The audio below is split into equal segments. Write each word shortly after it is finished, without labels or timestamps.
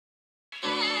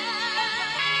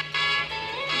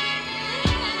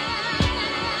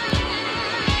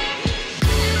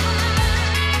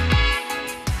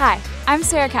Hi, I'm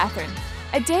Sarah Catherine.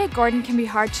 A day at Gordon can be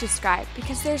hard to describe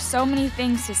because there's so many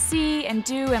things to see and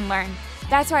do and learn.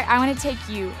 That's why I want to take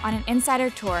you on an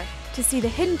insider tour to see the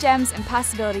hidden gems and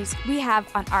possibilities we have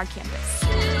on our campus.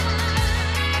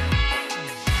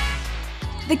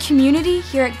 The community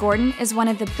here at Gordon is one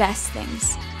of the best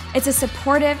things. It's a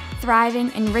supportive,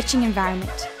 thriving, enriching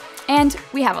environment. And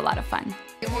we have a lot of fun.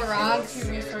 Get more rocks.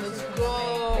 Let's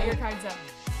go. Get your cards up.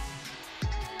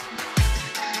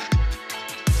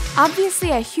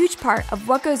 Obviously, a huge part of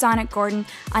what goes on at Gordon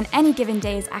on any given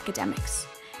day is academics.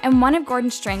 And one of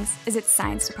Gordon's strengths is its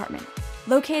science department,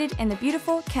 located in the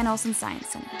beautiful Ken Olsen Science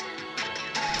Center.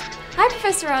 Hi,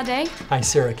 Professor Alday. Hi,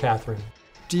 Sarah Catherine.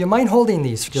 Do you mind holding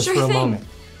these just Sure for a thing. moment?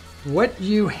 What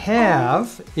you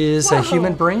have is a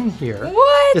human brain here.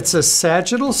 What? It's a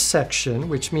sagittal section,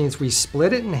 which means we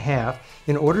split it in half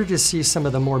in order to see some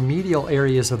of the more medial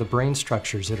areas of the brain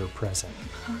structures that are present.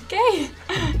 Okay.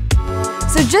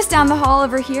 So just down the hall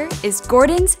over here is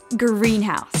Gordon's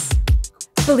greenhouse.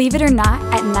 Believe it or not,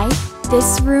 at night,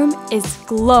 this room is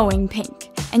glowing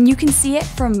pink, and you can see it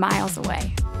from miles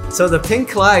away. So the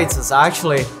pink light is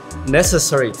actually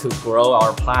necessary to grow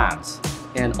our plants.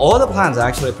 And all the plants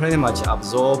actually pretty much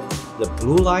absorb the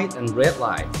blue light and red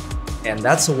light. And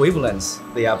that's the wavelengths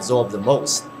they absorb the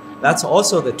most. That's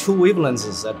also the two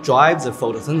wavelengths that drive the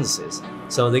photosynthesis.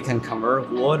 So they can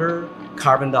convert water,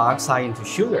 carbon dioxide into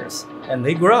sugars, and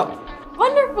they grow.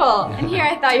 Wonderful! And here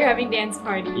I thought you were having dance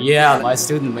parties. Yeah, my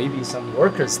student, maybe some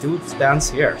workers do dance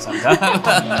here sometimes.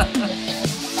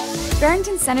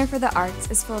 Barrington Center for the Arts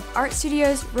is full of art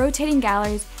studios, rotating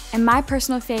galleries, and my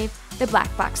personal fave, the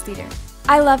Black Box Theater.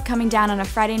 I love coming down on a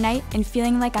Friday night and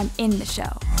feeling like I'm in the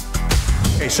show.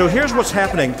 Okay, so here's what's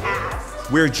happening.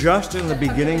 We're just in the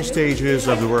beginning stages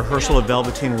of the rehearsal of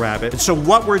Velveteen Rabbit. So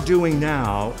what we're doing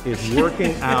now is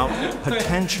working out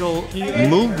potential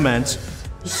movements.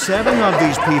 7 of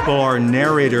these people are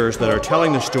narrators that are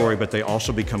telling the story, but they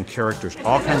also become characters,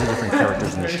 all kinds of different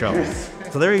characters in the show.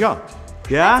 So there you go.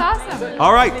 Yeah? That's awesome.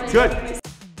 All right, good.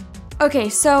 Okay,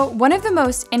 so one of the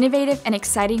most innovative and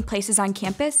exciting places on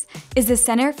campus is the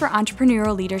Center for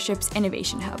Entrepreneurial Leadership's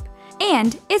Innovation Hub,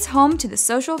 and it's home to the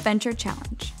Social Venture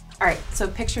Challenge. All right, so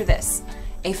picture this,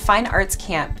 a fine arts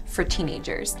camp for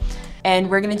teenagers. And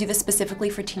we're gonna do this specifically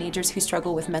for teenagers who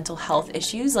struggle with mental health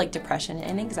issues like depression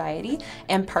and anxiety,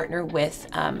 and partner with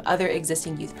other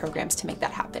existing youth programs to make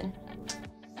that happen.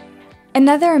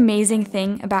 Another amazing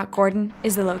thing about Gordon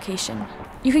is the location.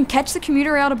 You can catch the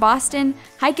commuter rail to Boston,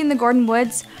 hike in the Gordon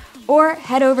Woods, or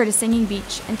head over to Singing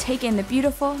Beach and take in the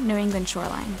beautiful New England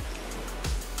shoreline.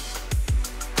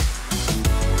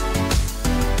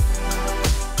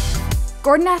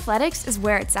 Gordon Athletics is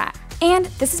where it's at, and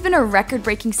this has been a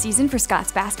record-breaking season for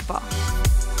Scots basketball.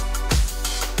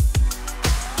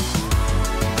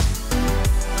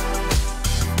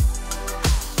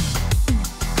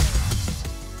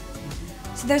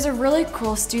 So there's a really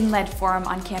cool student-led forum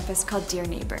on campus called Dear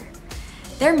Neighbor.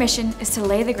 Their mission is to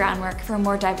lay the groundwork for a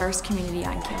more diverse community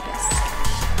on campus.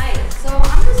 Hi, so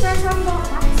I'm gonna start talking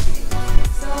about my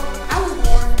experience. So I was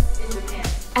born in Japan.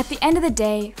 At the end of the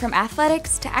day, from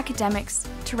athletics to academics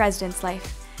to residence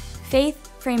life,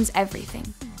 faith frames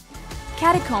everything.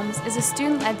 Catacombs is a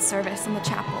student-led service in the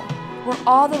chapel where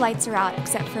all the lights are out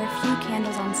except for a few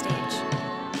candles on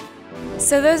stage.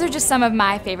 So those are just some of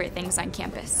my favorite things on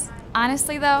campus.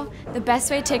 Honestly though, the best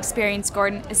way to experience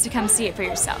Gordon is to come see it for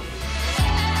yourself.